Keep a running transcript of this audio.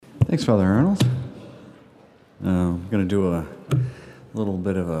Thanks, Father Arnold. I'm going to do a little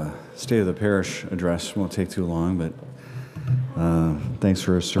bit of a State of the Parish address. Won't take too long, but thanks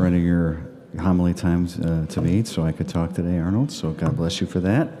for surrendering your homily time to me so I could talk today, Arnold. So God bless you for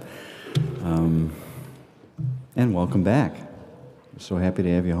that. And welcome back. So happy to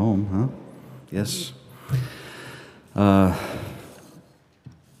have you home, huh? Yes.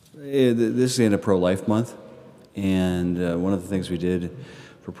 This is the end of Pro-Life Month, and one of the things we did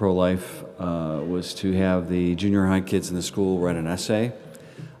for pro-life was to have the junior high kids in the school write an essay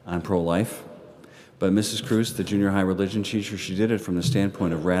on pro-life. But Mrs. Cruz, the junior high religion teacher, she did it from the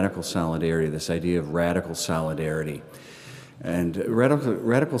standpoint of radical solidarity, this idea of radical solidarity. And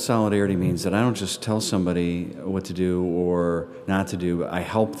radical solidarity means that I don't just tell somebody what to do or not to do, I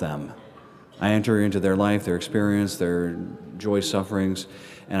help them. I enter into their life, their experience, their joy, sufferings,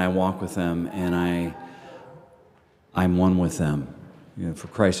 and I walk with them, and I'm one with them. You know, for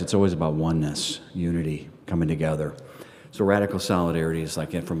Christ, it's always about oneness, unity, coming together. So radical solidarity is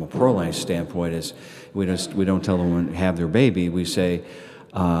like, from a pro-life standpoint, is we don't tell them to have their baby. We say,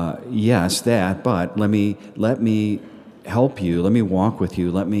 yes, that, but let me help you. Let me walk with you.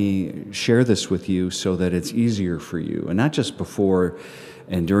 Let me share this with you so that it's easier for you, and not just before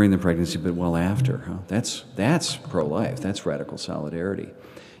and during the pregnancy, but well after. Huh? That's pro-life. That's radical solidarity,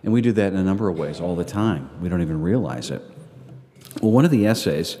 and we do that in a number of ways all the time. We don't even realize it. Well, one of the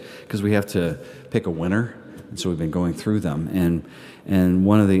essays, because we have to pick a winner, and so we've been going through them, and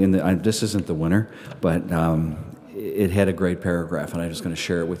one of this isn't the winner, but it had a great paragraph, and I'm just going to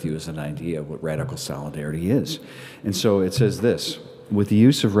share it with you as an idea of what radical solidarity is. And so it says this: with the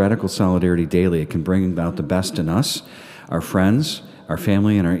use of radical solidarity daily, it can bring about the best in us, our friends, our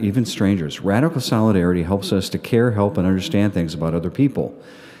family, and even strangers. Radical solidarity helps us to care, help, and understand things about other people.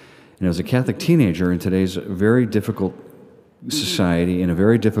 And as a Catholic teenager in today's very difficult society, in a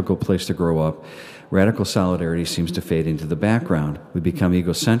very difficult place to grow up, radical solidarity seems to fade into the background. We become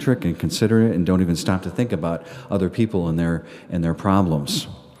egocentric and considerate and don't even stop to think about other people and their problems.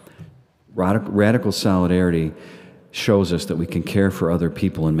 Radical solidarity shows us that we can care for other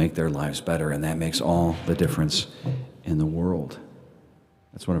people and make their lives better, and that makes all the difference in the world.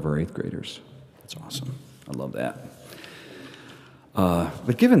 That's one of our 8th graders. That's awesome. I love that.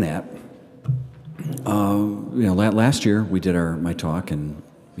 But given that, last year we did my talk, and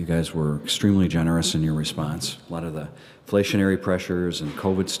you guys were extremely generous in your response. A lot of the inflationary pressures and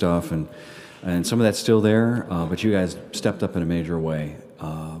COVID stuff, and some of that's still there, but you guys stepped up in a major way.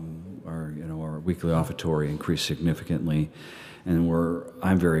 Our weekly offertory increased significantly, and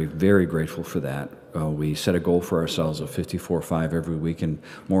I'm very, very grateful for that. We set a goal for ourselves of 54.5 every week, and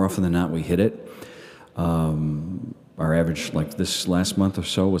more often than not, we hit it. Our average, like this last month or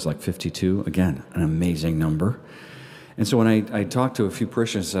so, was like 52. Again, an amazing number. And so when I talked to a few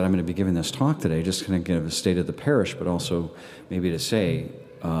parishioners that I'm going to be giving this talk today, just kind of give a state of the parish, but also maybe to say,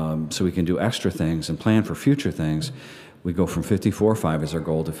 so we can do extra things and plan for future things, we go from 54.5 as our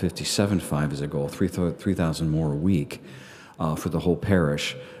goal to 57.5 as a goal, 3,000 more a week for the whole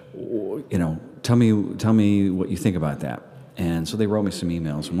parish. Tell me what you think about that. And so they wrote me some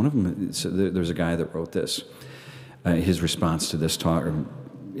emails. And one of them, there's a guy that wrote this. His response to this talk, or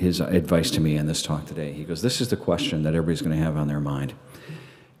his advice to me in this talk today. He goes, this is the question that everybody's going to have on their mind.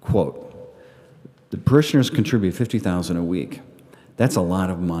 Quote, the parishioners contribute $50,000 a week. That's a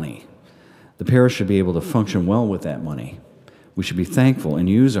lot of money. The parish should be able to function well with that money. We should be thankful and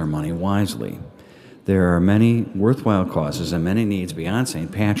use our money wisely. There are many worthwhile causes and many needs beyond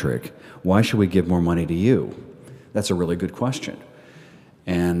St. Patrick. Why should we give more money to you? That's a really good question.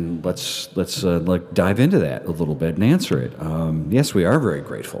 And let's dive into that a little bit and answer it. Yes, we are very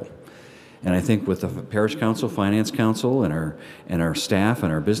grateful, and I think with the parish council, finance council, and our staff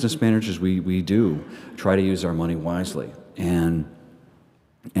and our business managers, we do try to use our money wisely. And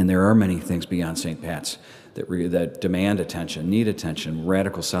there are many things beyond St. Pat's that demand attention, need attention.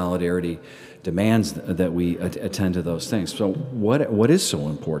 Radical solidarity demands that we attend to those things. So what is so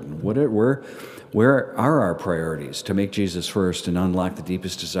important? Where are our priorities to make Jesus first and unlock the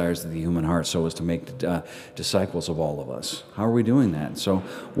deepest desires of the human heart so as to make disciples of all of us? How are we doing that? So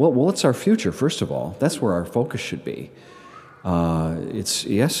what's our future, first of all? That's where our focus should be. It's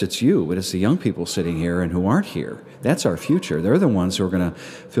you, but it's the young people sitting here and who aren't here. That's our future. They're the ones who are going to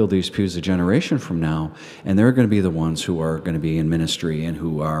fill these pews a generation from now, and they're going to be the ones who are going to be in ministry and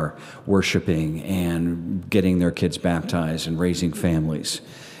who are worshiping and getting their kids baptized and raising families.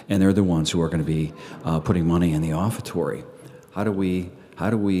 And they're the ones who are going to be putting money in the offertory. How do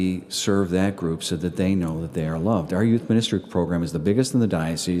we serve that group so that they know that they are loved? Our youth ministry program is the biggest in the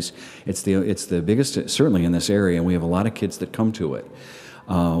diocese. It's the biggest certainly in this area, and we have a lot of kids that come to it.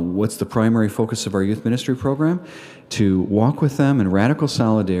 What's the primary focus of our youth ministry program? To walk with them in radical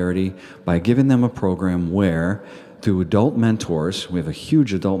solidarity by giving them a program where, through adult mentors, we have a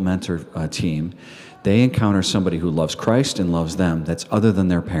huge adult mentor team, they encounter somebody who loves Christ and loves them that's other than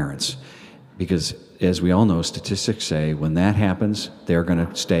their parents. Because, as we all know, statistics say when that happens, they're going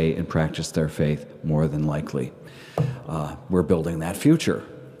to stay and practice their faith more than likely. We're building that future.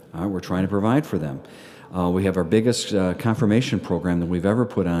 We're trying to provide for them. We have our biggest confirmation program that we've ever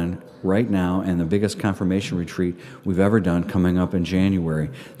put on right now, and the biggest confirmation retreat we've ever done coming up in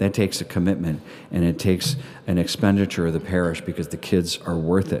January. That takes a commitment, and it takes an expenditure of the parish because the kids are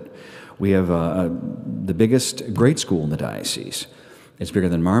worth it. We have the biggest grade school in the diocese. It's bigger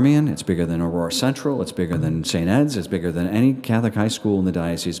than Marmion, it's bigger than Aurora Central, it's bigger than St. Ed's, it's bigger than any Catholic high school in the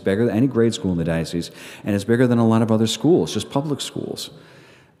diocese, bigger than any grade school in the diocese, and it's bigger than a lot of other schools, just public schools.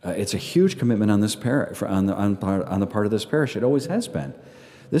 It's a huge commitment on this parish, on the part of this parish. It always has been.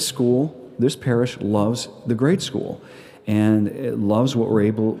 This school, this parish loves the grade school, and it loves what we're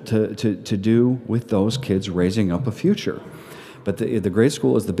able to do with those kids raising up a future. But the grade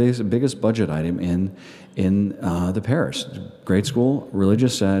school is the biggest budget item in the parish. Grade school,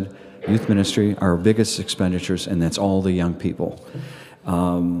 religious ed, youth ministry are our biggest expenditures, and that's all the young people.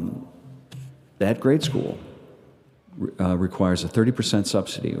 That grade school requires a 30%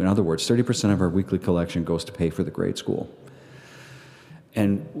 subsidy. In other words, 30% of our weekly collection goes to pay for the grade school.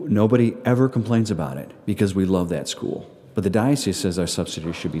 And nobody ever complains about it because we love that school. But the diocese says our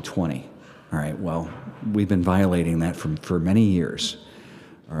subsidy should be 20. All right, well, we've been violating that for many years.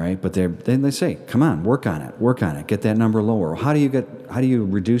 All right, but then they say, come on, work on it, get that number lower. How do you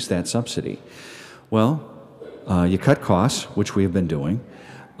reduce that subsidy? Well, you cut costs, which we have been doing,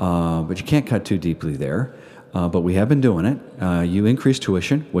 but you can't cut too deeply there. But we have been doing it. You increase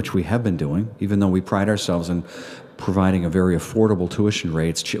tuition, which we have been doing, even though we pride ourselves in providing a very affordable tuition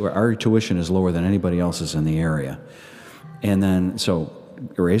rate. Our tuition is lower than anybody else's in the area. And then, so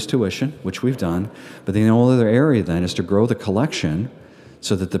raise tuition, which we've done, but the whole other area then is to grow the collection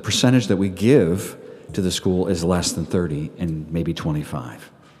so that the percentage that we give to the school is less than 30 and maybe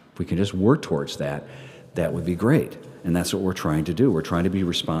 25. If we can just work towards that, that would be great. And that's what we're trying to do. We're trying to be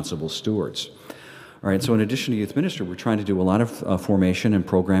responsible stewards. All right, so in addition to youth ministry, we're trying to do a lot of formation and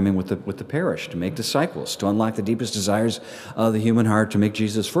programming with the parish to make disciples, to unlock the deepest desires of the human heart, to make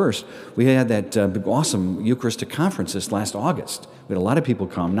Jesus first. We had that big, awesome Eucharistic conference this last August. We had a lot of people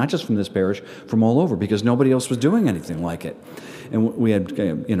come, not just from this parish, from all over, because nobody else was doing anything like it. And we had,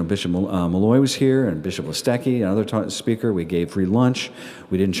 Bishop Malloy was here, and Bishop Listecki, another speaker. We gave free lunch.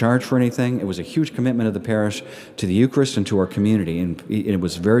 We didn't charge for anything. It was a huge commitment of the parish to the Eucharist and to our community, and it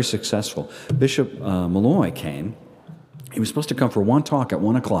was very successful. Bishop Malloy came. He was supposed to come for one talk at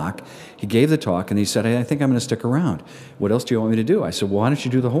 1 o'clock. He gave the talk, and he said, I think I'm going to stick around. What else do you want me to do? I said, well, why don't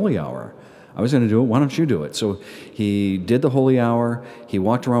you do the Holy Hour? I was going to do it. Why don't you do it? So he did the Holy Hour. He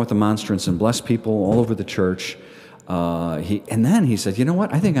walked around with the monstrance and blessed people all over the church. And then he said, you know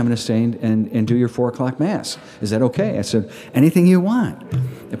what? I think I'm going to stay and do your 4 o'clock Mass. Is that okay? I said, anything you want.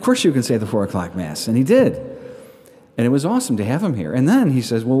 Of course you can say the 4 o'clock Mass. And he did. And it was awesome to have him here. And then he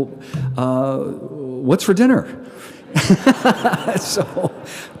says, well, what's for dinner? So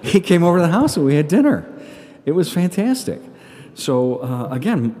he came over to the house and we had dinner. It was fantastic. So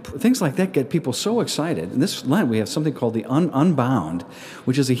again, things like that get people so excited. And this Lent, we have something called the Unbound,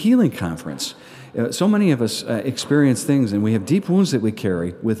 which is a healing conference. So many of us experience things, and we have deep wounds that we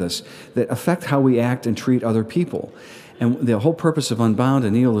carry with us that affect how we act and treat other people. And the whole purpose of Unbound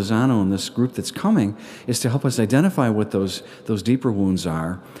and Neil Lozano and this group that's coming is to help us identify what those deeper wounds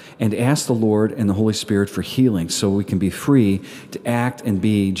are and ask the Lord and the Holy Spirit for healing so we can be free to act and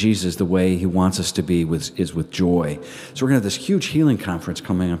be Jesus the way He wants us to be, is with joy. So we're going to have this huge healing conference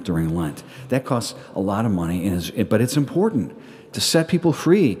coming up during Lent. That costs a lot of money, but it's important to set people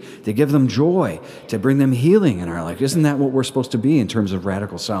free, to give them joy, to bring them healing in our life. Isn't that what we're supposed to be in terms of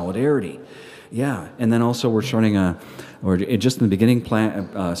radical solidarity? Yeah, and then also we're starting we're just in the beginning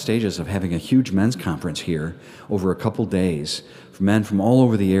stages of having a huge men's conference here over a couple days for men from all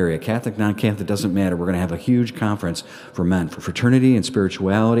over the area. Catholic, non-Catholic, doesn't matter. We're going to have a huge conference for men, for fraternity and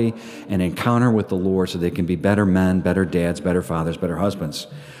spirituality and encounter with the Lord so they can be better men, better dads, better fathers, better husbands.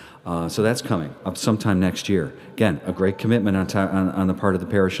 So that's coming up sometime next year. Again, a great commitment on the part of the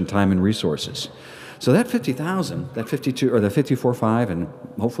parish in time and resources. So that 50,000, that 52 or the 54.5 and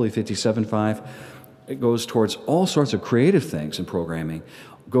hopefully 57.5, it goes towards all sorts of creative things in programming.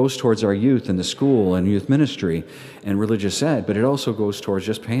 Goes towards our youth and the school and youth ministry and religious ed, but it also goes towards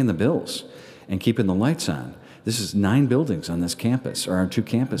just paying the bills and keeping the lights on. This is 9 buildings on this campus, or on 2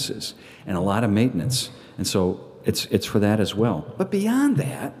 campuses, and a lot of maintenance. And so it's for that as well. But beyond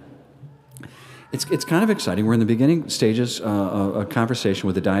that, it's kind of exciting. We're in the beginning stages, a conversation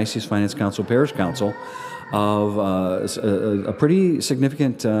with the Diocese Finance Council, Parish Council, of a pretty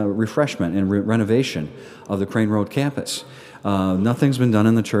significant refreshment and renovation of the Crane Road campus. Nothing's been done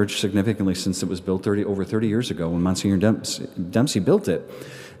in the church significantly since it was built over 30 years ago when Msgr Dempsey built it.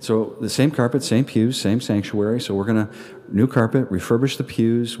 So the same carpet, same pews, same sanctuary. So we're going to new carpet, refurbish the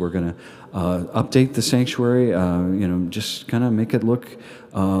pews. We're going to update the sanctuary. Just kind of make it look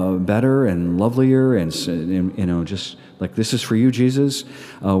better and lovelier, and just like this is for you, Jesus.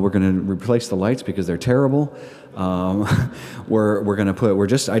 We're going to replace the lights because they're terrible. We're going to put.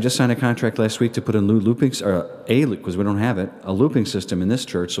 I just signed a contract last week to put in because we don't have it, a looping system in this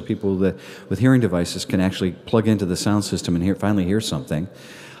church, so people with hearing devices can actually plug into the sound system and finally hear something.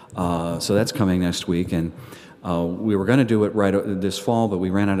 So that's coming next week, and we were going to do it right this fall, but we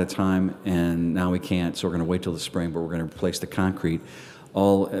ran out of time, and now we can't. So we're going to wait till the spring, but we're going to replace the concrete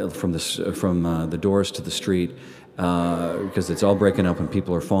all from the doors to the street because it's all breaking up and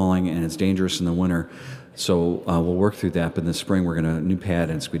people are falling, and it's dangerous in the winter. So we'll work through that, but in the spring we're going to new pad,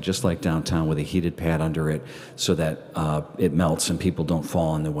 and it's going to be just like downtown with a heated pad under it so that it melts and people don't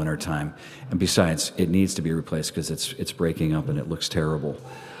fall in the wintertime. And besides, it needs to be replaced because it's breaking up and it looks terrible.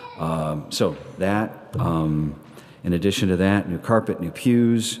 So that, in addition to that, new carpet, new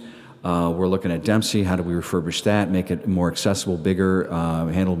pews. We're looking at Dempsey. How do we refurbish that, make it more accessible, bigger,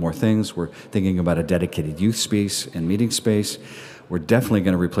 handle more things? We're thinking about a dedicated youth space and meeting space. We're definitely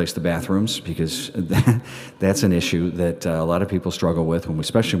going to replace the bathrooms because that's an issue that a lot of people struggle with,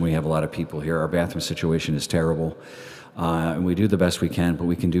 especially when we have a lot of people here. Our bathroom situation is terrible. And we do the best we can, but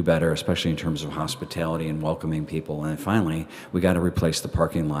we can do better, especially in terms of hospitality and welcoming people. And finally, we got to replace the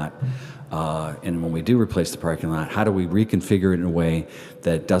parking lot. And when we do replace the parking lot, how do we reconfigure it in a way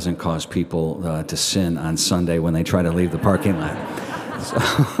that doesn't cause people to sin on Sunday when they try to leave the parking lot?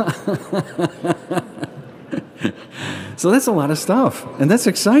 So that's a lot of stuff, and that's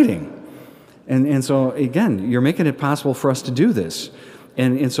exciting. And so, again, you're making it possible for us to do this.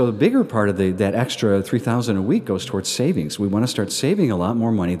 And so the bigger part of that extra $3,000 a week goes towards savings. We want to start saving a lot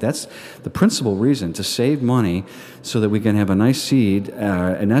more money. That's the principal reason, to save money so that we can have a nice seed,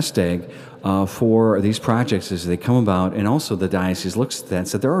 a nest egg, for these projects as they come about. And also the diocese looks at that and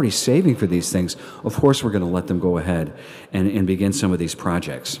said they're already saving for these things. Of course we're going to let them go ahead and begin some of these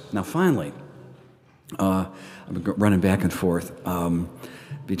projects. Now finally, I'm running back and forth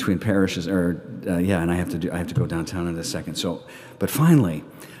between parishes, and I have to go downtown in a second. So, but finally,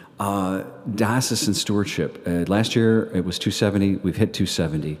 diocesan stewardship. Last year it was 270. We've hit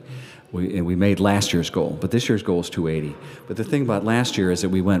 270. We made last year's goal, but this year's goal is 280. But the thing about last year is that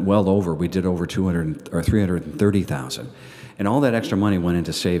we went well over. We did over 330,000, and all that extra money went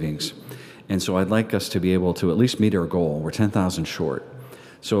into savings. And so I'd like us to be able to at least meet our goal. We're 10,000 short.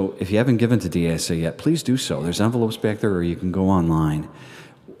 So if you haven't given to DSA yet, please do so. There's envelopes back there, or you can go online.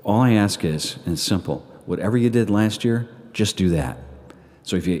 All I ask is, and it's simple, whatever you did last year, just do that.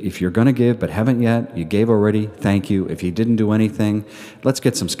 So if you're going to give but haven't yet, you gave already, thank you. If you didn't do anything, let's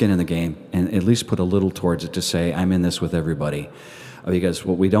get some skin in the game and at least put a little towards it to say, I'm in this with everybody. Because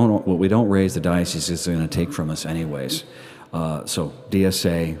what we don't raise, the diocese is going to take from us anyways. So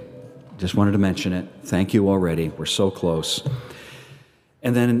DSA, just wanted to mention it. Thank you already. We're so close.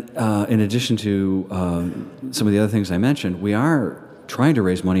 And then in addition to some of the other things I mentioned, we are trying to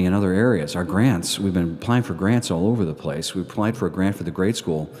raise money in other areas. Our grants, we've been applying for grants all over the place. We applied for a grant for the grade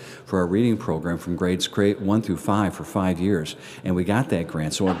school for our reading program from grades 1 through 5 for 5 years, and we got that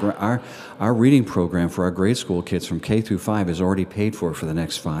grant. So our reading program for our grade school kids from K through 5 is already paid for the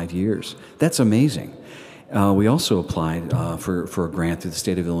next 5 years. That's amazing. We also applied for a grant through the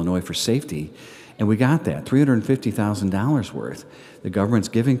state of Illinois for safety, and we got that, $350,000 worth. The government's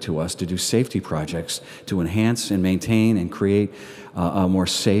giving to us to do safety projects to enhance and maintain and create a more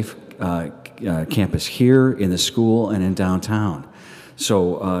safe campus here in the school and in downtown.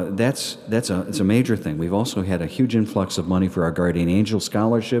 So it's a major thing. We've also had a huge influx of money for our Guardian Angel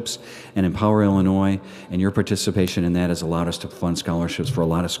scholarships and Empower Illinois, and your participation in that has allowed us to fund scholarships for a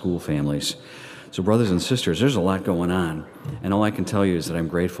lot of school families. So brothers and sisters, there's a lot going on, and all I can tell you is that I'm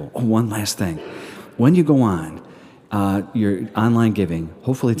grateful. Oh, one last thing. When you go on your online giving,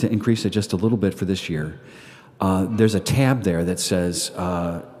 hopefully to increase it just a little bit for this year, there's a tab there that says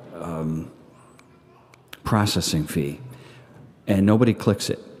processing fee, and nobody clicks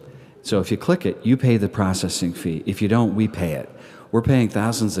it. So if you click it, you pay the processing fee. If you don't, we pay it. We're paying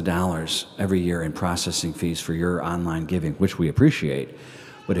thousands of dollars every year in processing fees for your online giving, which we appreciate.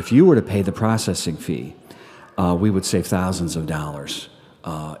 But if you were to pay the processing fee, we would save thousands of dollars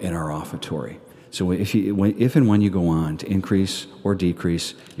in our offertory. So if and when you go on to increase or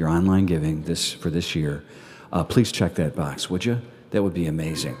decrease your online giving for this year, please check that box, would you? That would be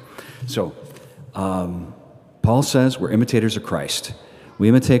amazing. So Paul says we're imitators of Christ. We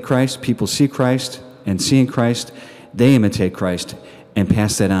imitate Christ. People see Christ, and seeing Christ, they imitate Christ and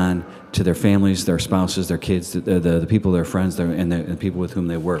pass that on to their families, their spouses, their kids, the people, their friends, and the people with whom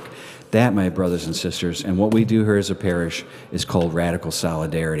they work. That, my brothers and sisters, and what we do here as a parish is called radical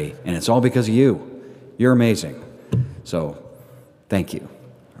solidarity. And it's all because of you. You're amazing. So, thank you.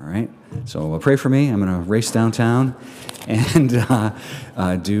 All right? So, pray for me. I'm going to race downtown and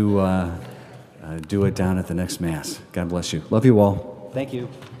do it down at the next Mass. God bless you. Love you all. Thank you.